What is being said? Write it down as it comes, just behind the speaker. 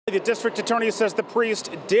The district attorney says the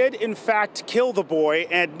priest did in fact kill the boy,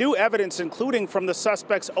 and new evidence, including from the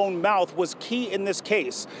suspect's own mouth, was key in this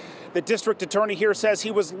case. The district attorney here says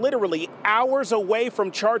he was literally hours away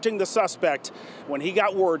from charging the suspect when he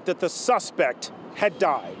got word that the suspect had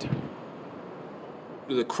died.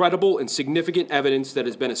 The credible and significant evidence that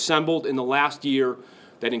has been assembled in the last year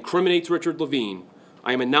that incriminates Richard Levine,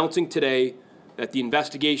 I am announcing today that the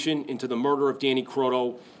investigation into the murder of Danny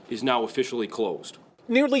Croteau is now officially closed.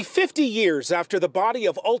 Nearly 50 years after the body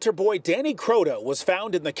of altar boy Danny Croteau was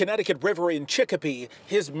found in the Connecticut River in Chicopee,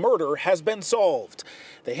 his murder has been solved.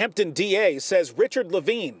 The Hampton DA says Richard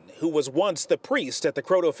Levine, who was once the priest at the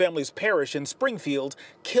Croteau family's parish in Springfield,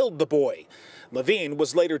 killed the boy. Levine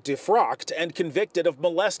was later defrocked and convicted of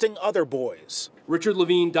molesting other boys. Richard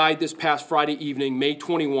Levine died this past Friday evening, May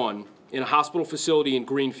 21, in a hospital facility in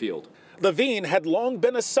Greenfield. Levine had long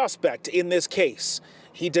been a suspect in this case.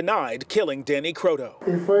 He denied killing Danny Croteau.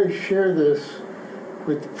 If I share this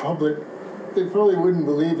with the public, they probably wouldn't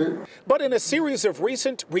believe it. But in a series of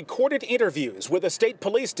recent recorded interviews with a state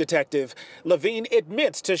police detective, Levine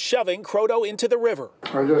admits to shoving Croteau into the river.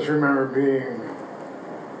 I just remember being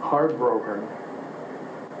heartbroken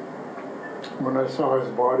when I saw his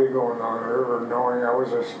body going down the river, knowing I was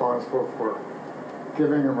responsible for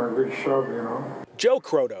giving him a big shove, you know. Joe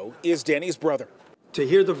Croteau is Danny's brother. To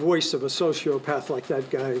hear the voice of a sociopath like that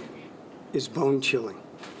guy is bone-chilling.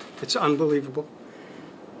 It's unbelievable.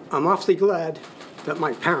 I'm awfully glad that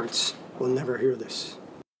my parents will never hear this.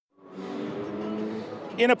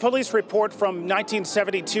 In a police report from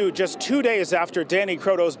 1972, just 2 days after Danny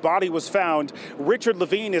Croteau's body was found, Richard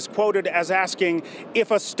Levine is quoted as asking, if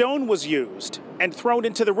a stone was used and thrown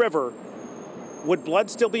into the river, would blood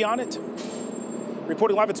still be on it?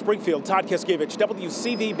 Reporting live at Springfield, Todd Kiskiewicz,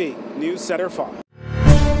 WCVB News Center 5.